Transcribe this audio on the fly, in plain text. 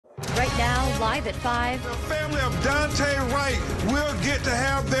live at 5. The family of Dante Wright will get to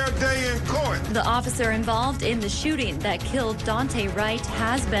have their day in court. The officer involved in the shooting that killed Dante Wright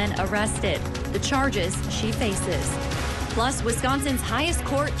has been arrested. The charges she faces. Plus, Wisconsin's highest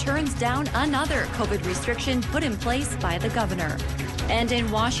court turns down another COVID restriction put in place by the governor. And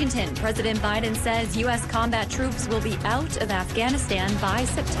in Washington, President Biden says U.S. combat troops will be out of Afghanistan by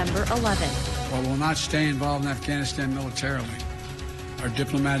September 11th. Well, we'll not stay involved in Afghanistan militarily. Our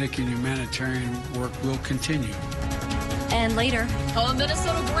diplomatic and humanitarian work will continue. And later, a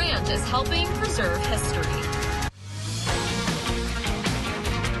Minnesota grant is helping preserve history.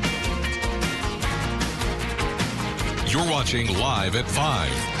 You're watching Live at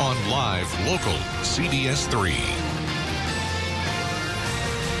 5 on Live Local CBS3.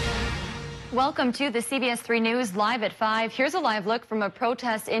 Welcome to the CBS3 News Live at 5. Here's a live look from a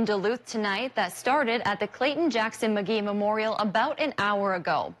protest in Duluth tonight that started at the Clayton Jackson McGee Memorial about an hour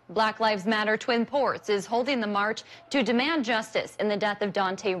ago. Black Lives Matter Twin Ports is holding the march to demand justice in the death of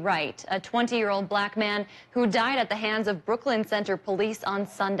Dante Wright, a 20-year-old black man who died at the hands of Brooklyn Center police on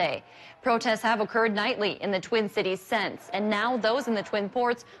Sunday. Protests have occurred nightly in the Twin Cities since, and now those in the Twin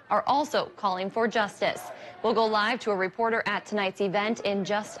Ports are also calling for justice. We'll go live to a reporter at tonight's event in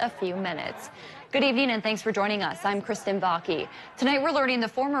just a few minutes. Good evening and thanks for joining us. I'm Kristen Baki. Tonight we're learning the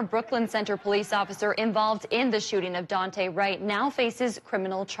former Brooklyn Center police officer involved in the shooting of Dante Wright now faces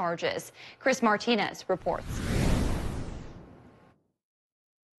criminal charges. Chris Martinez reports.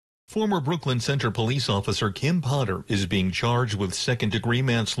 Former Brooklyn Center police officer Kim Potter is being charged with second-degree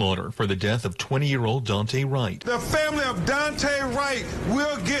manslaughter for the death of 20-year-old Dante Wright. The family of Dante Wright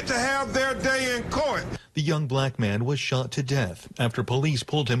will get to have their day in court. The young black man was shot to death after police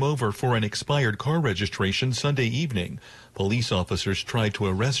pulled him over for an expired car registration Sunday evening. Police officers tried to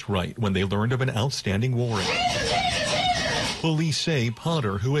arrest Wright when they learned of an outstanding warrant. Police say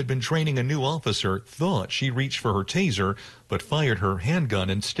Potter, who had been training a new officer, thought she reached for her taser, but fired her handgun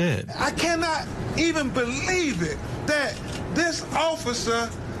instead. I cannot even believe it that this officer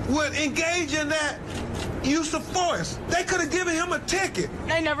would engage in that use of force. They could have given him a ticket.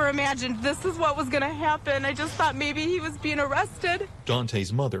 I never imagined this is what was going to happen. I just thought maybe he was being arrested.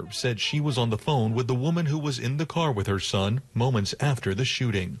 Dante's mother said she was on the phone with the woman who was in the car with her son moments after the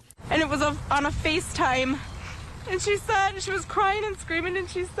shooting. And it was on a FaceTime. And she said, she was crying and screaming, and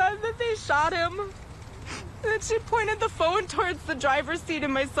she said that they shot him. And then she pointed the phone towards the driver's seat,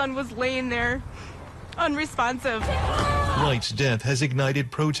 and my son was laying there, unresponsive. Wright's death has ignited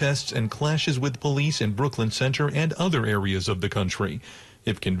protests and clashes with police in Brooklyn Center and other areas of the country.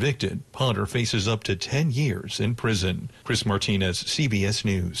 If convicted, Potter faces up to 10 years in prison. Chris Martinez, CBS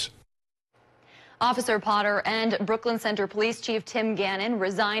News. Officer Potter and Brooklyn Center Police Chief Tim Gannon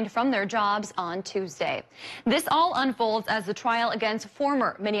resigned from their jobs on Tuesday. This all unfolds as the trial against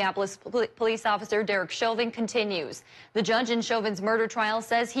former Minneapolis police officer Derek Chauvin continues. The judge in Chauvin's murder trial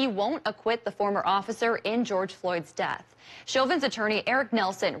says he won't acquit the former officer in George Floyd's death. Chauvin's attorney Eric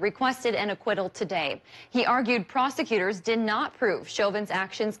Nelson requested an acquittal today. He argued prosecutors did not prove Chauvin's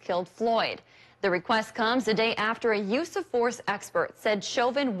actions killed Floyd. The request comes a day after a use of force expert said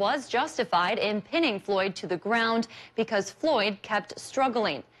Chauvin was justified in pinning Floyd to the ground because Floyd kept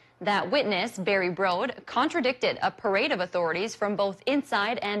struggling. That witness, Barry Brode, contradicted a parade of authorities from both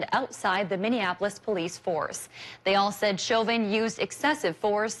inside and outside the Minneapolis police force. They all said Chauvin used excessive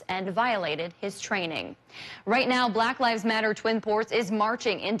force and violated his training. Right now, Black Lives Matter Twin Ports is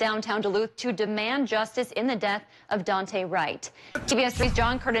marching in downtown Duluth to demand justice in the death of Dante Wright. CBS3's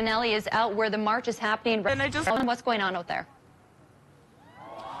John Cardinelli is out where the march is happening. What's going on out there?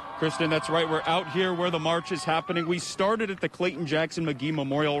 Kristen, that's right. We're out here where the march is happening. We started at the Clayton Jackson McGee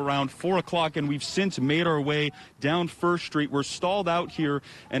Memorial around 4 o'clock, and we've since made our way down First Street. We're stalled out here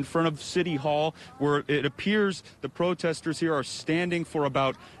in front of City Hall, where it appears the protesters here are standing for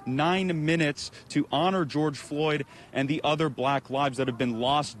about 9 minutes to honor George Floyd and the other black lives that have been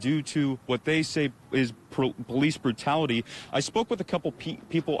lost due to what they say is police brutality. I spoke with a couple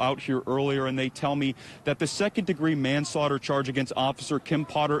people out here earlier, and they tell me that the second-degree manslaughter charge against Officer Kim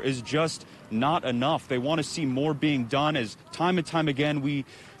Potter is just not enough. They want to see more being done, as time and time again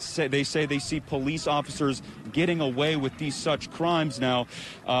they say they see police officers getting away with these such crimes now.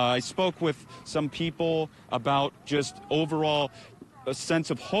 I spoke with some people about just overall a sense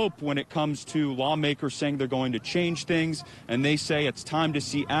of hope when it comes to lawmakers saying they're going to change things, and they say it's time to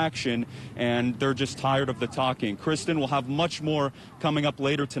see action, and they're just tired of the talking. Kristen, we'll have much more coming up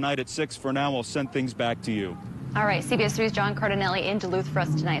later tonight at 6. For now, I'll send things back to you. All right, CBS3's John Cardinelli in Duluth for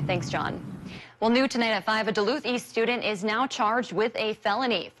us tonight. Thanks, John. Well, new tonight at 5, a Duluth East student is now charged with a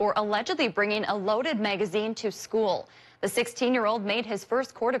felony for allegedly bringing a loaded magazine to school. The 16-year-old made his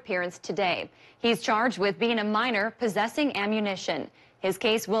first court appearance today. He's charged with being a minor possessing ammunition. His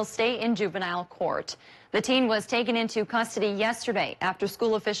case will stay in juvenile court. The teen was taken into custody yesterday after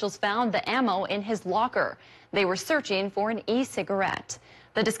school officials found the ammo in his locker. They were searching for an e-cigarette.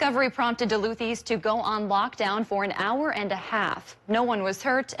 The discovery prompted Duluth East to go on lockdown for an hour and a half. No one was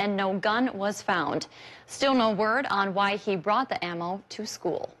hurt and no gun was found. Still no word on why he brought the ammo to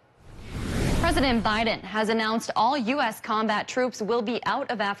school. President Biden has announced all U.S. combat troops will be out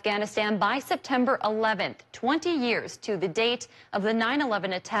of Afghanistan by September 11th, 20 years to the date of the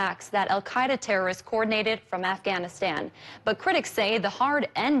 9/11 attacks that al-Qaeda terrorists coordinated from Afghanistan. But critics say the hard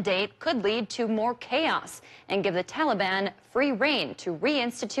end date could lead to more chaos and give the Taliban free rein to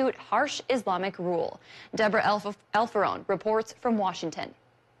reinstitute harsh Islamic rule. Deborah Alfarone reports from Washington.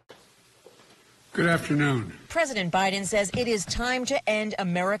 Good afternoon. President Biden says it is time to end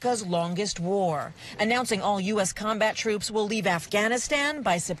America's longest war, announcing all U.S. combat troops will leave Afghanistan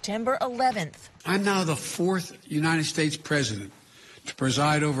by September 11th. I'm now the 4th United States president to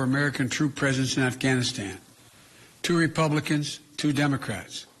preside over American troop presence in Afghanistan. 2 Republicans, 2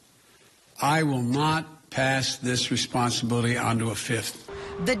 Democrats. I will not pass this responsibility on to a 5th.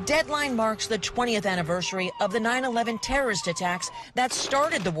 The deadline marks the 20th anniversary of the 9/11 terrorist attacks that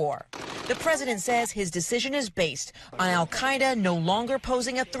started the war. The president says his decision is based on al-Qaeda no longer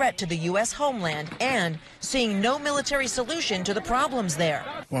posing a threat to the U.S. homeland and seeing no military solution to the problems there.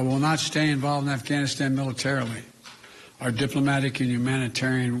 While we'll not stay involved in Afghanistan militarily, our diplomatic and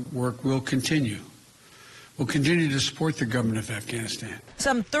humanitarian work will continue. We'll continue to support the government of Afghanistan.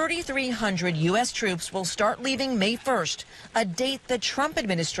 Some 3,300 U.S. troops will start leaving May 1st, a date the Trump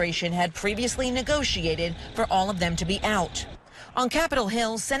administration had previously negotiated for all of them to be out. On Capitol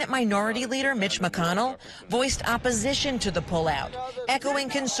Hill, Senate Minority Leader Mitch McConnell voiced opposition to the pullout, echoing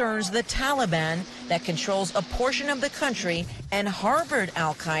concerns the Taliban, that controls a portion of the country and harbored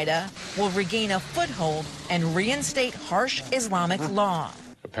al-Qaeda, will regain a foothold and reinstate harsh Islamic law.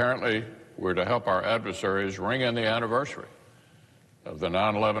 Apparently, we're to help our adversaries ring in the anniversary of the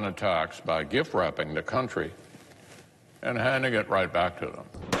 9/11 attacks by gift-wrapping the country and handing it right back to them.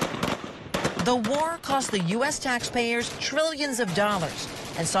 The war cost the U.S. taxpayers trillions of dollars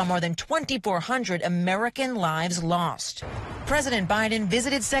and saw more than 2,400 American lives lost. President Biden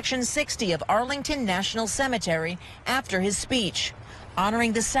visited Section 60 of Arlington National Cemetery after his speech,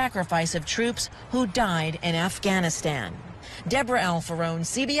 honoring the sacrifice of troops who died in Afghanistan. Deborah Alfarone,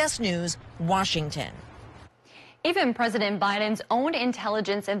 CBS News, Washington. Even President Biden's own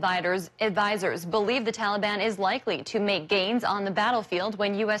intelligence advisors believe the Taliban is likely to make gains on the battlefield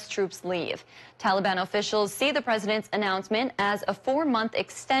when U.S. troops leave. Taliban officials see the president's announcement as a 4-month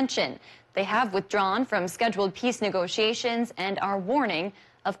extension. They have withdrawn from scheduled peace negotiations and are warning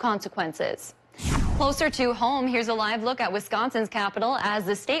of consequences. Closer to home, here's a live look at Wisconsin's capital as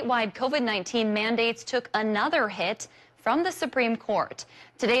the statewide COVID-19 mandates took another hit from the Supreme Court.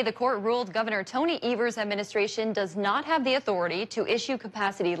 Today, the court ruled Governor Tony Evers' administration does not have the authority to issue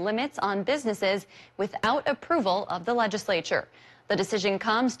capacity limits on businesses without approval of the legislature. The decision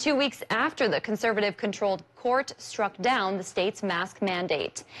comes 2 weeks after the conservative-controlled court struck down the state's mask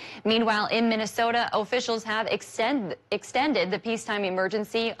mandate. Meanwhile, in Minnesota, officials have extended the peacetime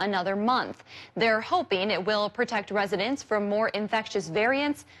emergency another month. They're hoping it will protect residents from more infectious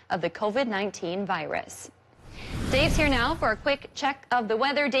variants of the COVID-19 virus. Dave's here now for a quick check of the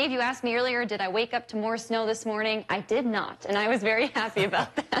weather. Dave, you asked me earlier, did I wake up to more snow this morning? I did not, and I was very happy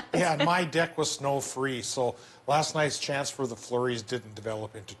about that. Yeah, and my deck was snow-free, so last night's chance for the flurries didn't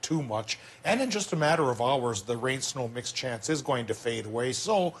develop into too much. And in just a matter of hours, the rain-snow mix chance is going to fade away.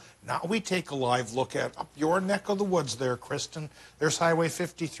 So now we take a live look at up your neck of the woods there, Kristen. There's Highway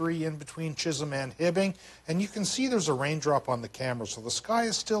 53 in between Chisholm and Hibbing, and you can see there's a raindrop on the camera. So the sky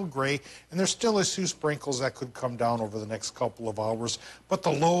is still gray, and there still is few sprinkles that could come down over the next couple of hours. But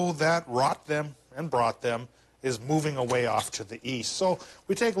the low that wrought them and brought them is moving away off to the east. So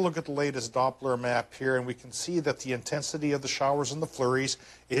we take a look at the latest Doppler map here, and we can see that the intensity of the showers and the flurries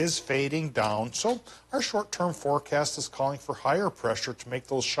is fading down. So our short-term forecast is calling for higher pressure to make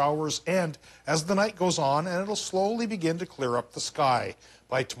those showers end as the night goes on, and it'll slowly begin to clear up the sky.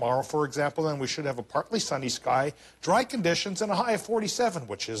 By tomorrow, for example, then we should have a partly sunny sky, dry conditions, and a high of 47,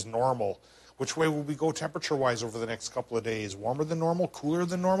 which is normal. Which way will we go temperature-wise over the next couple of days? Warmer than normal, cooler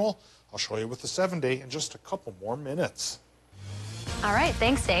than normal? I'll show you with the 7-day in just a couple more minutes. All right,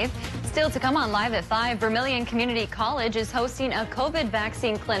 thanks, Dave. Still to come on Live at 5, Vermilion Community College is hosting a COVID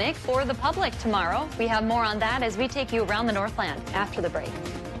vaccine clinic for the public tomorrow. We have more on that as we take you around the Northland after the break.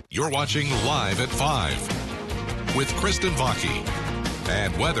 You're watching Live at 5 with Kristen Vaki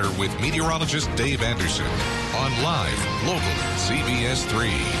and weather with meteorologist Dave Anderson. on Live Local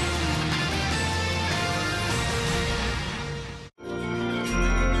CBS3.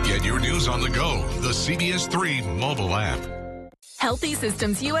 Get your news on the go, the CBS3 mobile app. Healthy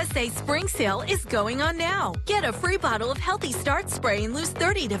Systems USA Spring Sale is going on now. Get a free bottle of Healthy Start Spray and lose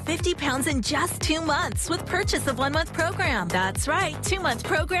 30 to 50 pounds in just 2 months with purchase of 1-month program. That's right, 2-month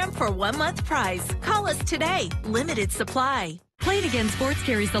program for 1-month price. Call us today. Limited supply. Play It Again Sports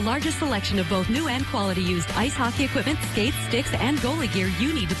carries the largest selection of both new and quality used ice hockey equipment, skates, sticks, and goalie gear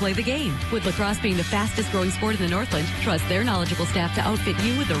you need to play the game. With lacrosse being the fastest growing sport in the Northland, trust their knowledgeable staff to outfit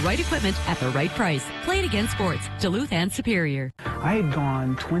you with the right equipment at the right price. Play It Again Sports, Duluth and Superior. I had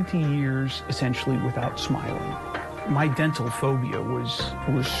gone 20 years essentially without smiling. My dental phobia was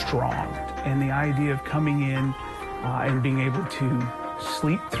strong, and the idea of coming in and being able to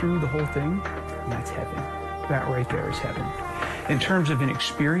sleep through the whole thing, that's heaven. That right there is heaven. In terms of an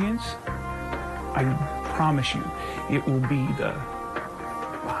experience, I promise you, it will be the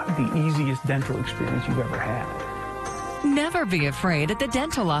easiest dental experience you've ever had. Never be afraid at the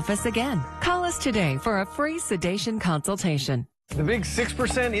dental office again. Call us today for a free sedation consultation. The big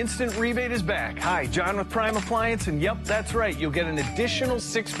 6% instant rebate is back. Hi, John with Prime Appliance, and yep, that's right. You'll get an additional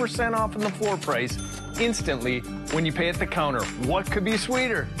 6% off in the floor price instantly when you pay at the counter. What could be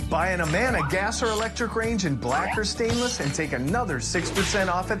sweeter? Buy an Amana gas or electric range in black or stainless and take another 6%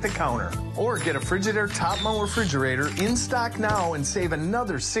 off at the counter. Or get a Frigidaire top mount refrigerator in stock now and save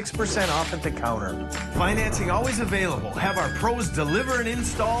another 6% off at the counter. Financing always available. Have our pros deliver and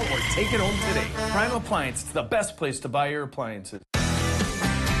install or take it home today. Prime Appliance, it's the best place to buy your appliances.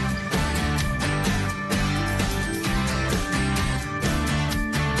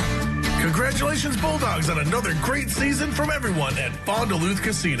 Congratulations, Bulldogs, on another great season from everyone at Fond du Luth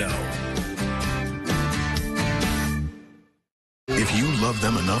Casino. If you love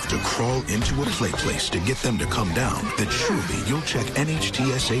them enough to crawl into a play place to get them to come down, then surely you'll check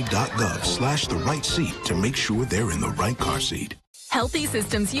NHTSA.gov/the right seat to make sure they're in the right car seat. Healthy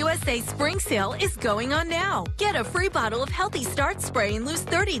Systems USA Spring Sale is going on now. Get a free bottle of Healthy Start Spray and lose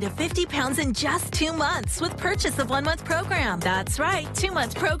 30 to 50 pounds in just 2 months with purchase of 1-month program. That's right,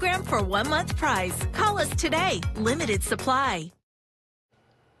 2-month program for 1-month price. Call us today. Limited supply.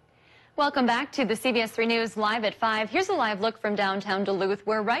 Welcome back to the CBS3 News Live at 5. Here's a live look from downtown Duluth,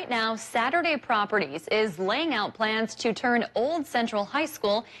 where right now Saturday Properties is laying out plans to turn Old Central High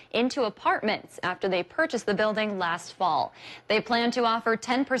School into apartments after they purchased the building last fall. They plan to offer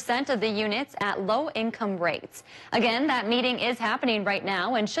 10% of the units at low-income rates. Again, that meeting is happening right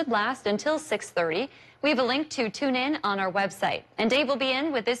now and should last until 6:30. We have a link to tune in on our website. And Dave will be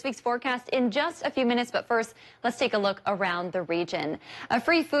in with this week's forecast in just a few minutes. But first, let's take a look around the region. A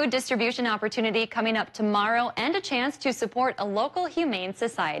free food distribution opportunity coming up tomorrow and a chance to support a local humane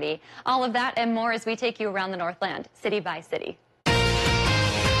society. All of that and more as we take you around the Northland, city by city.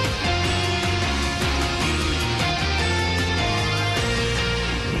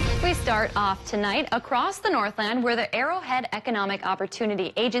 We start off tonight across the Northland, where the Arrowhead Economic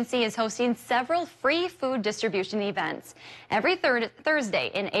Opportunity Agency is hosting several free food distribution events. Every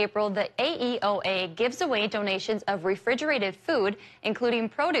Thursday in April, the AEOA gives away donations of refrigerated food, including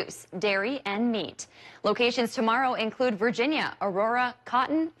produce, dairy, and meat. Locations tomorrow include Virginia, Aurora,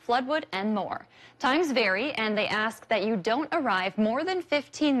 Cotton, Floodwood, and more. Times vary, and they ask that you don't arrive more than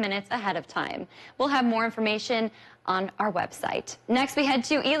 15 minutes ahead of time. We'll have more information on our website. Next, we head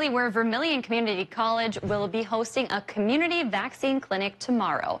to Ely, where Vermilion Community College will be hosting a community vaccine clinic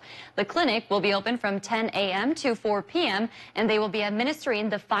tomorrow. The clinic will be open from 10 a.m. to 4 p.m., and they will be administering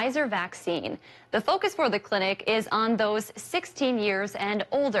the Pfizer vaccine. The focus for the clinic is on those 16 years and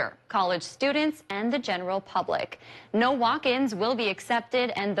older, college students, and the general public. No walk-ins will be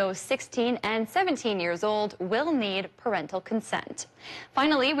accepted, and those 16 and 17 years old will need parental consent.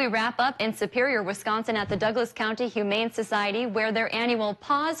 Finally, we wrap up in Superior, Wisconsin at the Douglas County Humane Society, where their annual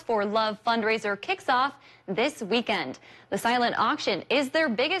Pause for Love fundraiser kicks off this weekend. The silent auction is their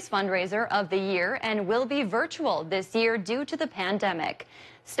biggest fundraiser of the year and will be virtual this year due to the pandemic.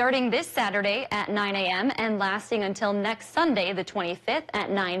 Starting this Saturday at 9 a.m. and lasting until next Sunday, the 25th at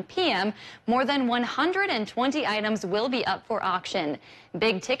 9 p.m., more than 120 items will be up for auction.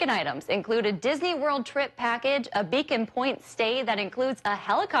 Big ticket items include a Disney World trip package, a Beacon Point stay that includes a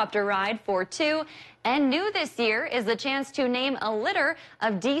helicopter ride for 2, and new this year is the chance to name a litter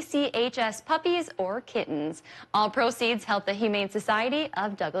of DCHS puppies or kittens. All proceeds help the Humane Society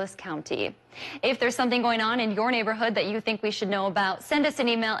of Douglas County. If there's something going on in your neighborhood that you think we should know about, send us an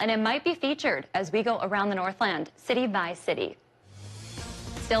email and it might be featured as we go around the Northland, city by city.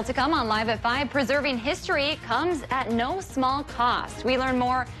 Still to come on Live at 5, preserving history comes at no small cost. We learn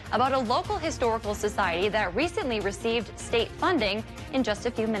more about a local historical society that recently received state funding in just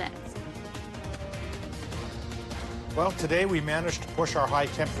a few minutes. Well, today we managed to push our high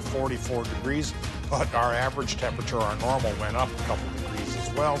temp to 44 degrees, but our average temperature, our normal, went up a couple degrees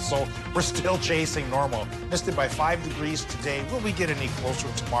as well, so we're still chasing normal. Missed it by 5 degrees today. Will we get any closer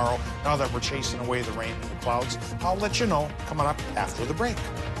tomorrow now that we're chasing away the rain and the clouds? I'll let you know coming up after the break.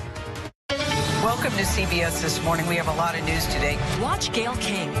 Welcome to CBS This Morning. We have a lot of news today. Watch Gail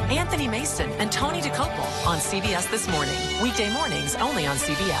King, Anthony Mason, and Tony DeCopel on CBS This Morning. Weekday mornings only on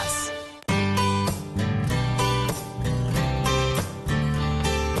CBS.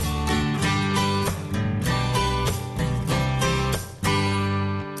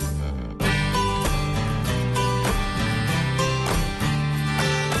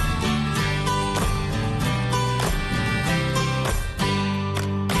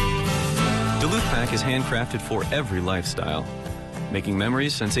 Is handcrafted for every lifestyle, making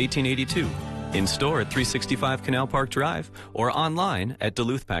memories since 1882. In store at 365 Canal Park Drive or online at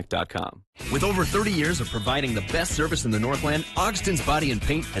DuluthPack.com. With over 30 years of providing the best service in the Northland, Ogston's Body and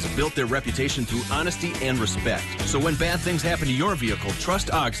Paint has built their reputation through honesty and respect. So when bad things happen to your vehicle,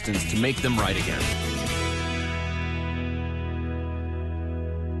 trust Ogston's to make them right again.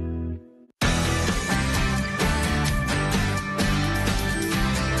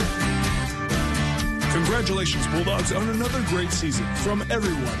 Congratulations, Bulldogs, on another great season from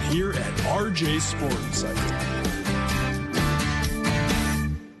everyone here at RJ Sporting Site.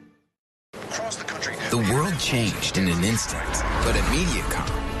 The world changed in an instant, but at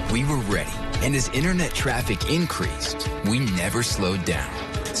MediaCom, we were ready. And as internet traffic increased, we never slowed down.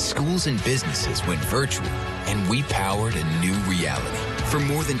 Schools and businesses went virtual, and we powered a new reality. For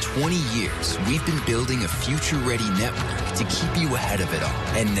more than 20 years, we've been building a future-ready network to keep you ahead of it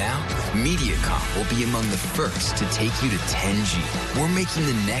all. And now, MediaCom will be among the first to take you to 10G. We're making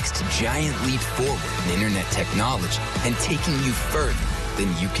the next giant leap forward in internet technology and taking you further than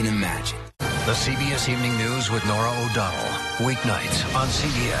you can imagine. The CBS Evening News with Nora O'Donnell. Weeknights on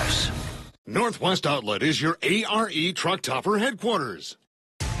CBS. Northwest Outlet is your ARE truck topper headquarters.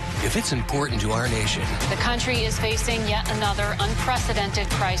 If it's important to our nation, the country is facing yet another unprecedented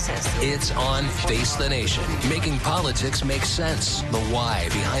crisis. It's on Face the Nation, making politics make sense. The why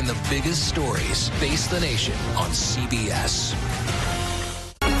behind the biggest stories. Face the Nation on CBS.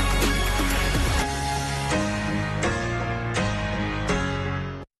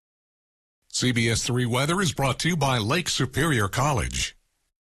 CBS3 weather is brought to you by Lake Superior College.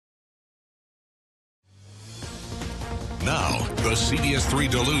 Now, the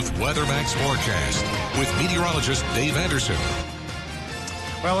CBS3 Duluth WeatherMax forecast with meteorologist Dave Anderson.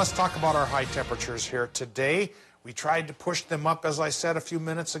 Well, let's talk about our high temperatures here today. We tried to push them up, as I said a few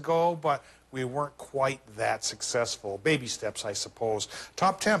minutes ago, but we weren't quite that successful. Baby steps, I suppose.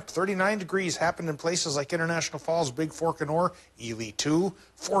 Top temp, 39 degrees, happened in places like International Falls, Big Fork and Orr, Ely 2,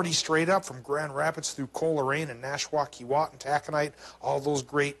 40 straight up from Grand Rapids through Coleraine and Nashua, Keewatin, Taconite, all those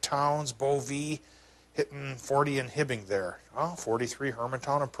great towns, Beauvais, hitting 40 in Hibbing there. 43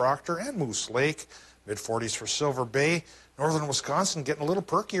 Hermantown and Proctor and Moose Lake. Mid-40s for Silver Bay. Northern Wisconsin getting a little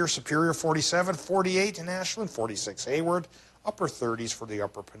perkier. Superior 47, 48 in Ashland, 46 Hayward. Upper 30s for the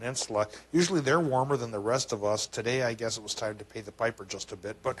Upper Peninsula. Usually they're warmer than the rest of us. Today, I guess it was time to pay the piper just a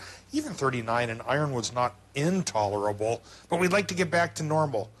bit. But even 39 in Ironwood's not intolerable. But we'd like to get back to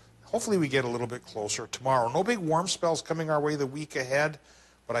normal. Hopefully we get a little bit closer tomorrow. No big warm spells coming our way the week ahead.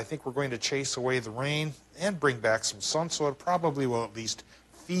 But I think we're going to chase away the rain and bring back some sun, so it probably will at least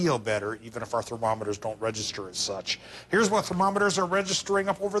feel better, even if our thermometers don't register as such. Here's what thermometers are registering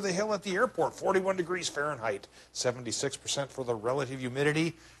up over the hill at the airport. 41 degrees Fahrenheit, 76% for the relative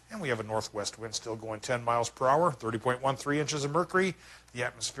humidity, and we have a northwest wind still going 10 miles per hour, 30.13 inches of mercury. The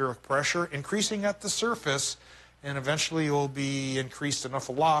atmospheric pressure increasing at the surface, and eventually will be increased enough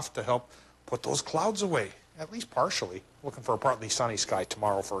aloft to help put those clouds away. At least partially. Looking for a partly sunny sky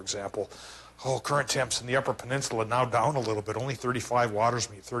tomorrow, for example. Current temps in the Upper Peninsula now down a little bit. Only 35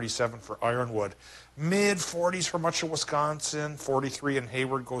 Watersmeet, 37 for Ironwood. Mid-40s for much of Wisconsin. 43 in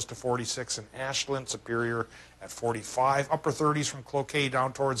Hayward goes to 46 in Ashland. Superior at 45. Upper 30s from Cloquet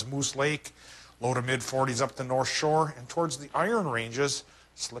down towards Moose Lake. Low to mid-40s up the North Shore. And towards the Iron Ranges,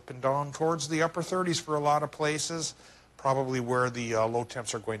 slipping down towards the upper 30s for a lot of places. Probably where the low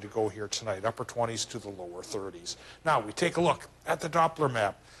temps are going to go here tonight, upper 20s to the lower 30s. Now, we take a look at the Doppler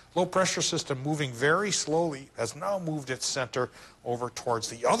map. Low pressure system moving very slowly has now moved its center over towards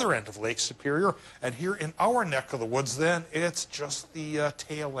the other end of Lake Superior. And here in our neck of the woods, then, it's just the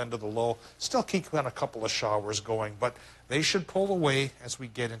tail end of the low. Still keeping a couple of showers going, but they should pull away as we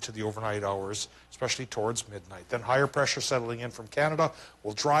get into the overnight hours, especially towards midnight. Then higher pressure settling in from Canada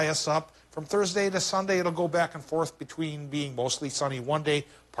will dry us up. From Thursday to Sunday, it'll go back and forth between being mostly sunny one day,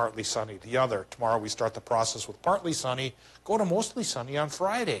 partly sunny the other. Tomorrow we start the process with partly sunny, go to mostly sunny on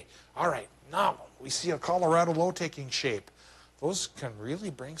Friday. All right, now we see a Colorado low taking shape. Those can really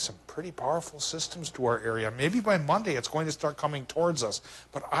bring some pretty powerful systems to our area. Maybe by Monday it's going to start coming towards us,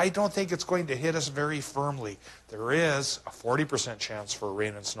 but I don't think it's going to hit us very firmly. There is a 40% chance for a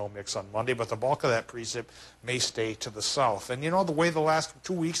rain and snow mix on Monday, but the bulk of that precip may stay to the south. And you know, the way the last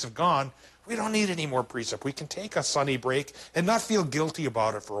 2 weeks have gone, we don't need any more precip. We can take a sunny break and not feel guilty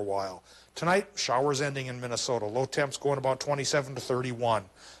about it for a while. Tonight, showers ending in Minnesota. Low temps going about 27 to 31.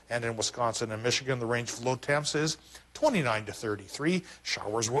 And in Wisconsin and Michigan, the range for low temps is 29 to 33.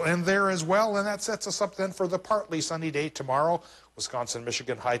 Showers will end there as well, and that sets us up then for the partly sunny day tomorrow. Wisconsin,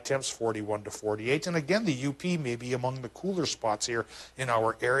 Michigan, high temps 41 to 48. And again, the UP may be among the cooler spots here in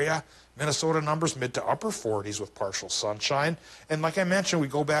our area. Minnesota numbers mid to upper 40s with partial sunshine. And like I mentioned, we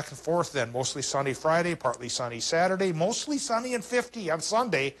go back and forth then. Mostly sunny Friday, partly sunny Saturday, mostly sunny and 50 on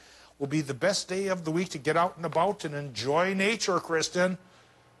Sunday. Will be the best day of the week to get out and about and enjoy nature, Kristen.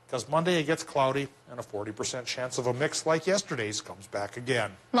 Because Monday it gets cloudy and a 40% chance of a mix like yesterday's comes back again.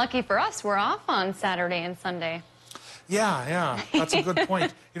 Lucky for us, we're off on Saturday and Sunday. Yeah, that's a good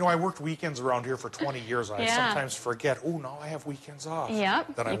point. You know, I worked weekends around here for 20 years. I sometimes forget, oh, now I have weekends off.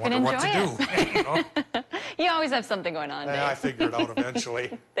 Yep, then I wonder what to do. You know? You always have something going on, Dave. I figure it out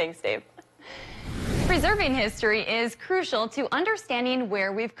eventually. Thanks, Dave. Preserving history is crucial to understanding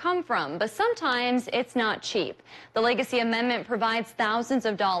where we've come from, but sometimes it's not cheap. The Legacy Amendment provides thousands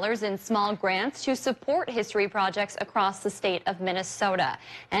of dollars in small grants to support history projects across the state of Minnesota.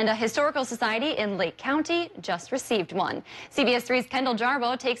 And a historical society in Lake County just received one. CBS3's Kendall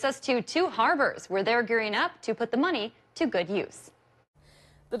Jarbo takes us to two harbors where they're gearing up to put the money to good use.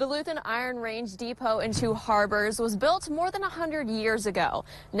 The Duluth and Iron Range Depot in Two Harbors was built more than 100 years ago.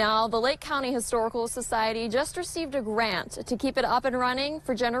 Now, the Lake County Historical Society just received a grant to keep it up and running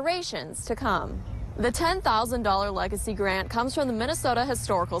for generations to come. The $10,000 legacy grant comes from the Minnesota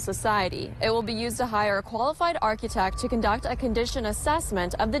Historical Society. It will be used to hire a qualified architect to conduct a condition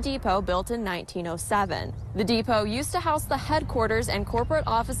assessment of the depot built in 1907. The depot used to house the headquarters and corporate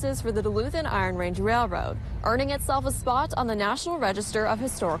offices for the Duluth and Iron Range Railroad, earning itself a spot on the National Register of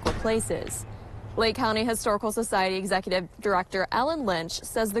Historical Places. Lake County Historical Society Executive Director Ellen Lynch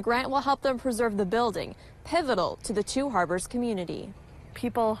says the grant will help them preserve the building, pivotal to the Two Harbors community.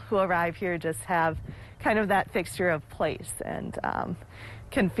 People who arrive here just have kind of that fixture of place and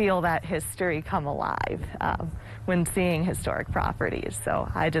can feel that history come alive when seeing historic properties. So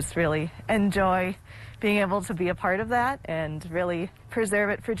I just really enjoy being able to be a part of that and really preserve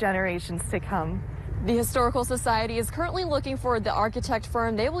it for generations to come. The Historical Society is currently looking for the architect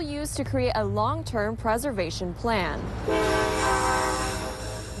firm they will use to create a long-term preservation plan.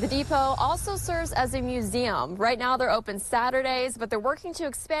 The depot also serves as a museum. Right now they're open Saturdays, but they're working to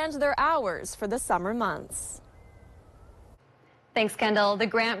expand their hours for the summer months. Thanks, Kendall. The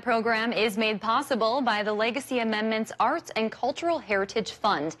grant program is made possible by the Legacy Amendment's Arts and Cultural Heritage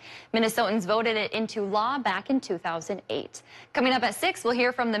Fund. Minnesotans voted it into law back in 2008. Coming up at 6, we'll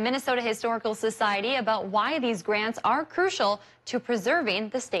hear from the Minnesota Historical Society about why these grants are crucial to preserving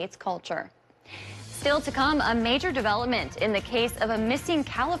the state's culture. Still to come, a major development in the case of a missing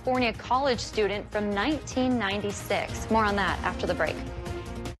California college student from 1996. More on that after the break.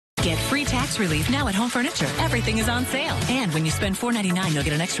 Get free tax relief now at Home Furniture. Everything is on sale. And when you spend $4.99, you'll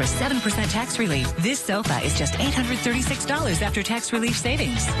get an extra 7% tax relief. This sofa is just $836 after tax relief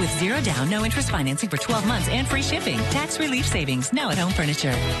savings. With zero down, no interest financing for 12 months and free shipping. Tax relief savings now at Home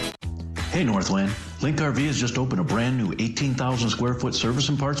Furniture. Hey Northland, Link RV has just opened a brand new 18,000 square foot service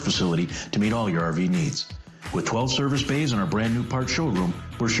and parts facility to meet all your RV needs. With 12 service bays and our brand new parts showroom,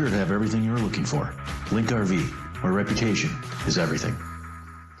 we're sure to have everything you're looking for. Link RV, where reputation is everything.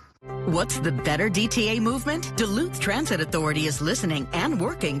 What's the better DTA movement? Duluth Transit Authority is listening and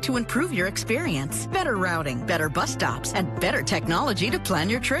working to improve your experience. Better routing, better bus stops, and better technology to plan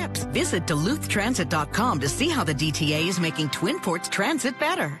your trips. Visit DuluthTransit.com to see how the DTA is making Twin Ports Transit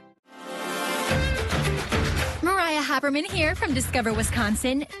better. Mariah Haberman here from Discover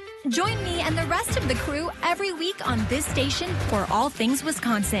Wisconsin. Join me and the rest of the crew every week on this station for all things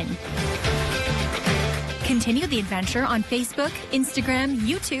Wisconsin. Continue the adventure on Facebook, Instagram,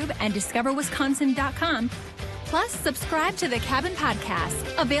 YouTube, and discoverwisconsin.com. Plus, subscribe to the Cabin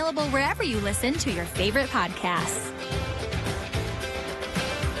Podcast, available wherever you listen to your favorite podcasts.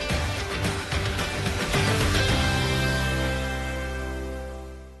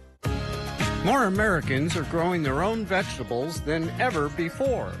 More Americans are growing their own vegetables than ever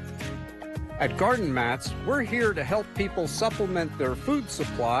before. At Garden Mats, we're here to help people supplement their food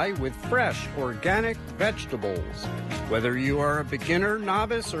supply with fresh, organic vegetables. Whether you are a beginner,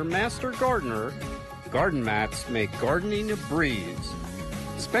 novice, or master gardener, Garden Mats make gardening a breeze.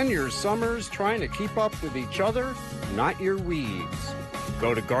 Spend your summers trying to keep up with each other, not your weeds.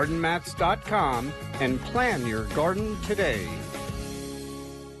 Go to gardenmats.com and plan your garden today.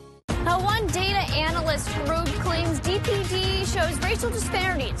 One data analyst road claims DPD shows racial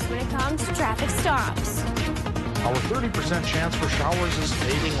disparities when it comes to traffic stops. Our 30% chance for showers is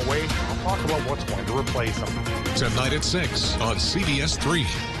fading away. I'll talk about what's going to replace them. Tonight at 6 on CBS3.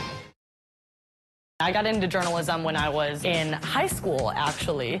 I got into journalism when I was in high school,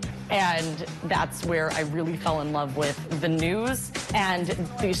 actually, and that's where I really fell in love with the news and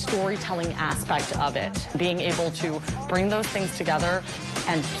the storytelling aspect of it, being able to bring those things together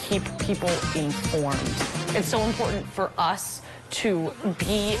and keep people informed. It's so important for us to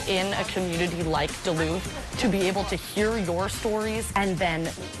be in a community like Duluth, to be able to hear your stories and then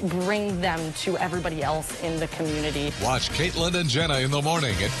bring them to everybody else in the community. Watch Caitlin and Jenna in the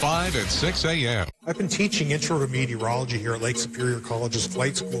morning at 5 and 6 a.m. I've been teaching Intro to Meteorology here at Lake Superior College's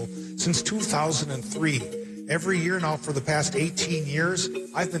Flight School since 2003. Every year now for the past 18 years,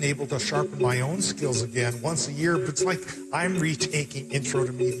 I've been able to sharpen my own skills again once a year, but it's like I'm retaking Intro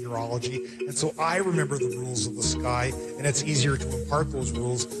to Meteorology, and so I remember the rules of the sky, and it's easier to impart those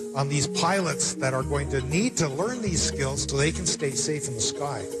rules on these pilots that are going to need to learn these skills so they can stay safe in the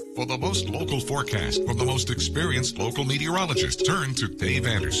sky. For the most local forecast from the most experienced local meteorologist, turn to Dave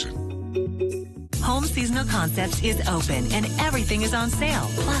Anderson. Home Seasonal Concepts is open and everything is on sale.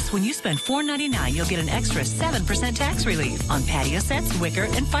 Plus, when you spend $4.99, you'll get an extra 7% tax relief on patio sets, wicker,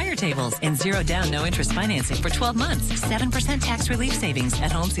 and fire tables. And 0 down, no interest financing for 12 months. 7% tax relief savings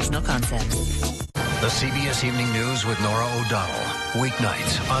at Home Seasonal Concepts. The CBS Evening News with Nora O'Donnell.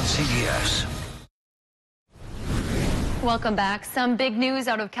 Weeknights on CBS. Welcome back. Some big news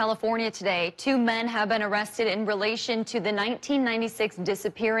out of California today. 2 men have been arrested in relation to the 1996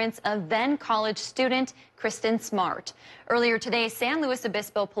 disappearance of then college student Kristen Smart. Earlier today, San Luis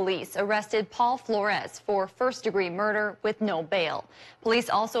Obispo police arrested Paul Flores for first-degree murder with no bail. Police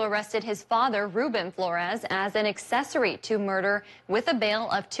also arrested his father, Ruben Flores, as an accessory to murder with a bail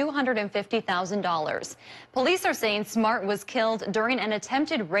of $250,000. Police are saying Smart was killed during an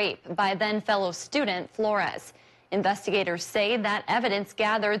attempted rape by then fellow student Flores. Investigators say that evidence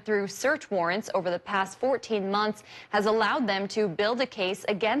gathered through search warrants over the past 14 months has allowed them to build a case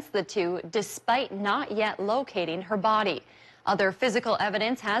against the two despite not yet locating her body. Other physical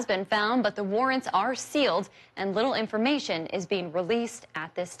evidence has been found, but the warrants are sealed and little information is being released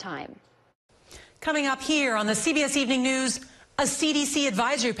at this time. Coming up here on the CBS Evening News, a CDC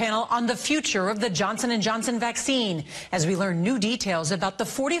advisory panel on the future of the Johnson & Johnson vaccine as we learn new details about the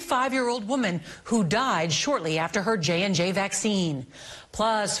 45-year-old woman who died shortly after her J&J vaccine.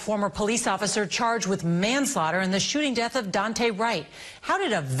 Plus, former police officer charged with manslaughter in the shooting death of Dante Wright. How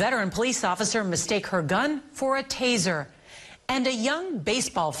did a veteran police officer mistake her gun for a taser? And a young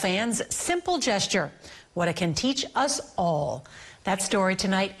baseball fan's simple gesture, what it can teach us all. That story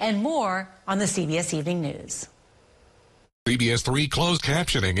tonight and more on the CBS Evening News. CBS3 closed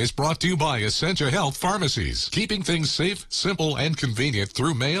captioning is brought to you by Essentia Health Pharmacies, keeping things safe, simple, and convenient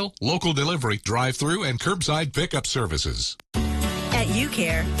through mail, local delivery, drive-through, and curbside pickup services. At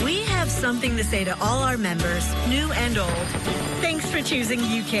UCare, we have something to say to all our members, new and old. Thanks for choosing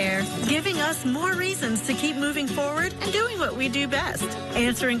UCare, giving us more reasons to keep moving forward and doing what we do best,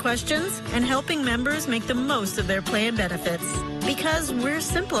 answering questions and helping members make the most of their plan benefits. Because we're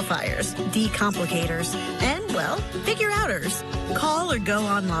simplifiers, decomplicators, and, well, figure-outers. Call or go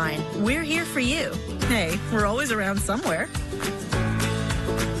online. We're here for you. Hey, we're always around somewhere.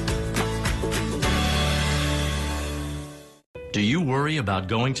 Do you worry about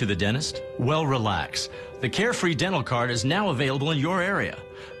going to the dentist? Well, relax. The Carefree Dental Card is now available in your area.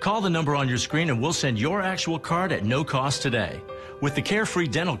 Call the number on your screen and we'll send your actual card at no cost today. With the Carefree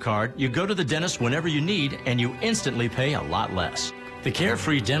Dental Card, you go to the dentist whenever you need and you instantly pay a lot less. The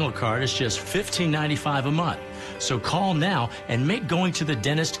Carefree Dental Card is just $15.95 a month. So call now and make going to the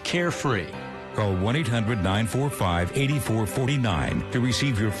dentist carefree. Call 1-800-945-8449 to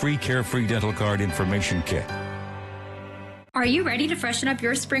receive your free Carefree Dental Card information kit. Are you ready to freshen up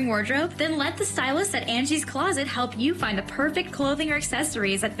your spring wardrobe? Then let the stylists at Angie's Closet help you find the perfect clothing or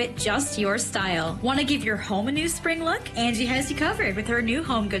accessories that fit just your style. Want to give your home a new spring look? Angie has you covered with her new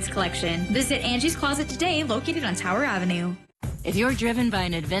home goods collection. Visit Angie's Closet today, located on Tower Avenue. If you're driven by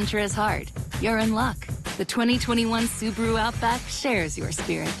an adventurous heart, you're in luck. The 2021 Subaru Outback shares your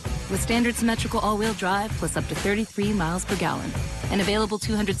spirit. With standard symmetrical all-wheel drive plus up to 33 miles per gallon, an available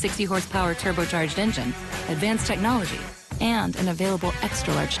 260 horsepower turbocharged engine, advanced technology, and an available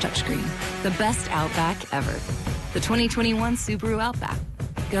extra-large touchscreen. The best Outback ever. The 2021 Subaru Outback.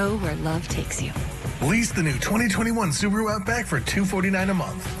 Go where love takes you. Lease the new 2021 Subaru Outback for $249 a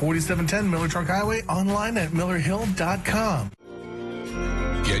month. 4710 Miller Truck Highway, online at millerhill.com.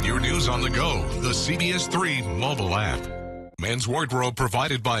 Get your news on the go. The CBS3 mobile app. Men's wardrobe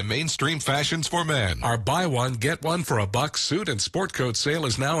provided by Mainstream Fashions for Men. Our buy one, get one for $1 suit and sport coat sale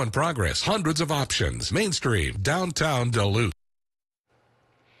is now in progress. Hundreds of options. Mainstream, downtown Duluth.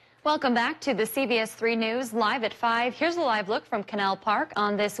 Welcome back to the CBS3 News live at 5. Here's a live look from Canal Park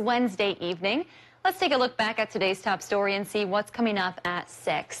on this Wednesday evening. Let's take a look back at today's top story and see what's coming up at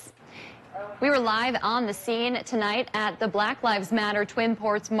 6. We were live on the scene tonight at the Black Lives Matter Twin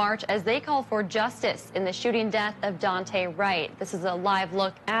Ports March as they call for justice in the shooting death of Dante Wright. This is a live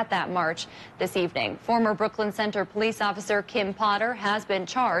look at that march this evening. Former Brooklyn Center police officer Kim Potter has been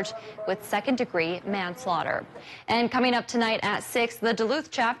charged with second-degree manslaughter. And coming up tonight at 6, the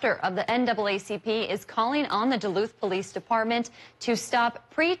Duluth chapter of the NAACP is calling on the Duluth Police Department to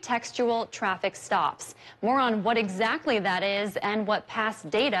stop pretextual traffic stops. More on what exactly that is and what past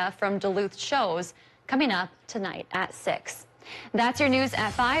data from Duluth shows coming up tonight at 6. That's your news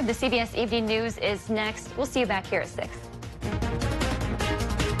at 5. The CBS Evening News is next. We'll see you back here at 6.